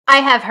I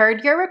have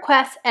heard your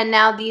request, and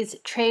now these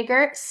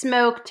Traeger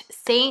smoked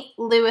St.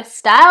 Louis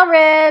style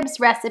ribs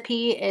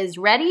recipe is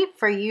ready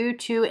for you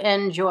to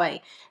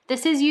enjoy.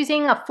 This is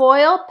using a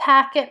foil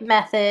packet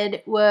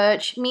method,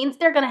 which means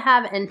they're going to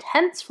have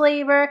intense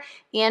flavor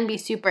and be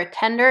super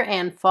tender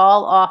and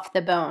fall off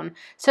the bone.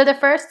 So the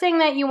first thing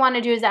that you want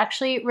to do is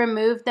actually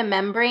remove the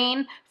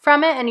membrane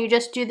from it, and you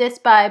just do this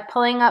by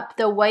pulling up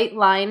the white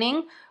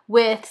lining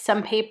with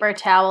some paper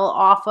towel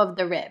off of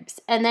the ribs.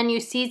 And then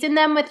you season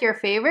them with your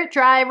favorite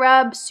dry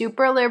rub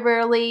super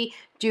liberally,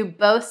 do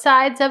both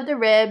sides of the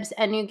ribs,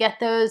 and you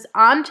get those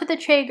onto the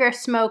Traeger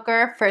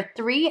smoker for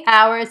 3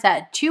 hours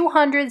at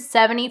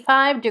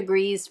 275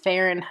 degrees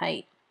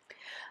Fahrenheit.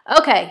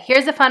 Okay,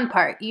 here's the fun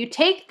part. You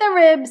take the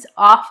ribs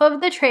off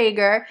of the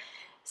Traeger,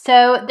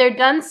 so they're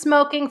done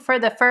smoking for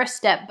the first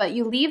step, but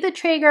you leave the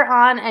Traeger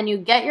on and you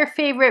get your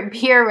favorite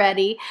beer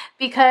ready,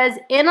 because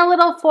in a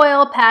little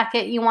foil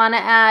packet you want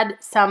to add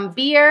some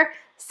beer,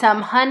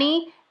 some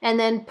honey, and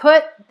then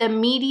put the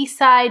meaty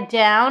side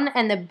down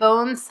and the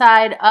bone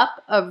side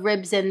up of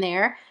ribs in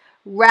there.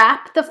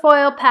 Wrap the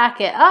foil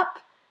packet up.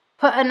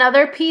 Put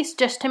another piece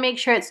just to make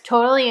sure it's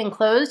totally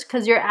enclosed,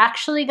 because you're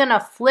actually going to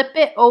flip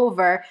it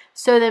over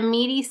so the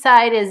meaty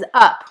side is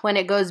up when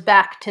it goes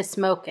back to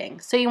smoking.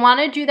 So you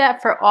want to do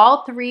that for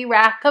all 3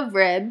 racks of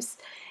ribs,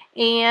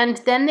 and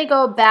then they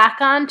go back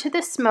onto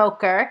the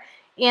smoker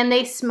and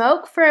they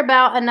smoke for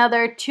about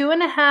another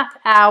 2.5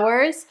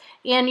 hours,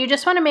 and you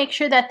just want to make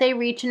sure that they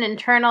reach an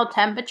internal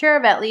temperature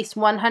of at least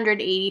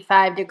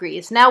 185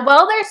 degrees. Now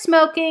while they're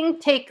smoking,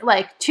 take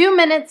like 2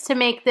 minutes to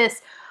make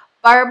this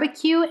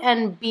barbecue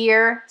and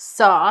beer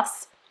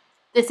sauce.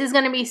 This is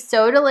going to be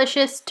so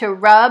delicious to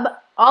rub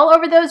all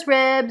over those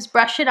ribs,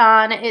 brush it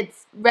on.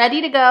 It's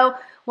ready to go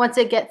once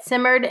it gets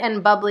simmered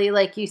and bubbly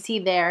like you see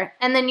there.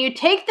 And then you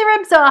take the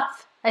ribs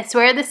off. I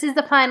swear this is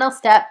the final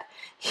step.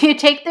 You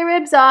take the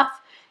ribs off,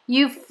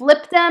 you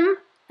flip them.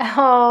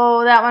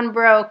 Oh, that one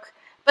broke,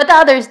 but the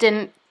others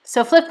didn't.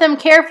 So flip them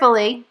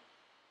carefully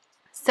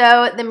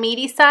so the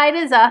meaty side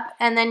is up,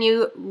 and then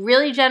you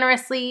really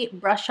generously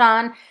brush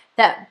on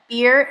that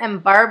beer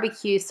and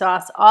barbecue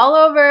sauce all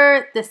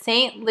over the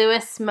St.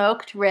 Louis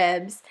smoked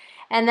ribs,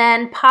 and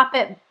then pop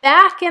it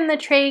back in the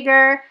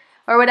Traeger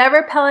or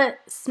whatever pellet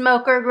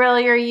smoker grill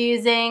you're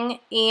using,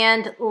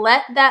 and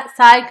let that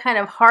side kind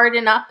of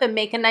harden up and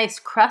make a nice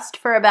crust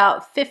for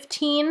about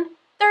 15-30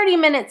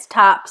 minutes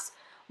tops,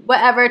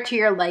 whatever to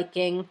your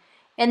liking.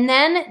 And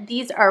then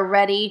these are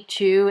ready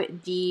to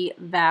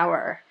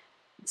devour.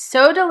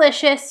 So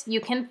delicious. You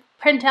can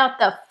print out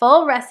the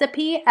full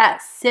recipe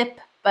at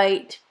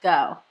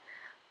SipBiteGo.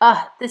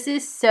 This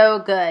is so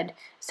good.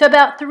 So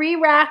about 3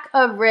 racks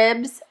of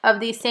ribs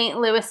of these St.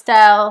 Louis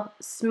style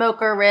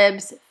smoker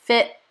ribs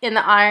fit in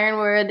the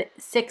Ironwood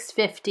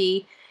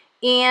 650.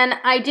 And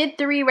I did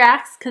 3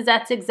 racks because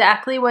that's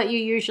exactly what you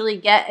usually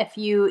get if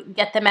you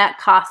get them at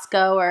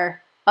Costco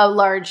or a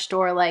large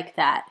store like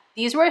that.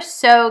 These were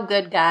so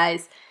good,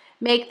 guys.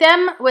 Make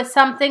them with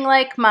something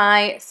like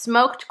my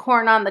smoked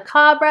corn on the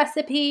cob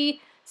recipe,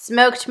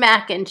 smoked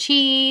mac and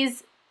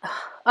cheese.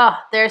 Oh,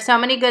 there are so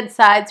many good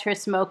sides for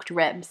smoked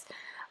ribs.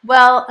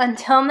 Well,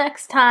 until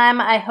next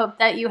time, I hope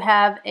that you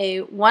have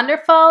a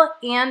wonderful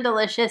and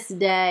delicious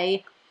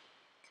day.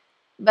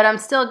 But I'm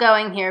still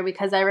going here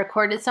because I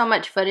recorded so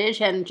much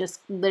footage and just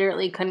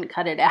literally couldn't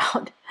cut it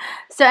out.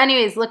 So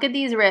anyways, look at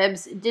these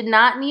ribs. Did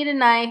not need a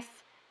knife.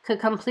 Could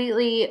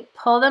completely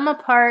pull them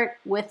apart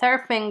with our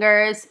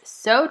fingers.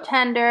 So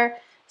tender,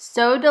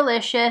 so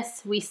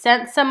delicious. We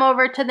sent some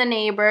over to the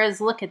neighbors.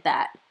 Look at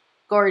that.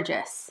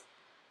 Gorgeous.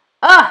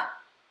 Ah!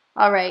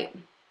 All right.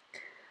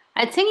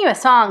 I'd sing you a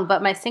song,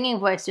 but my singing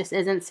voice just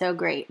isn't so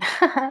great.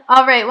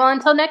 All right, well,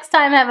 until next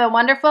time, have a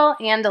wonderful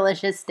and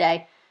delicious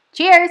day.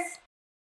 Cheers!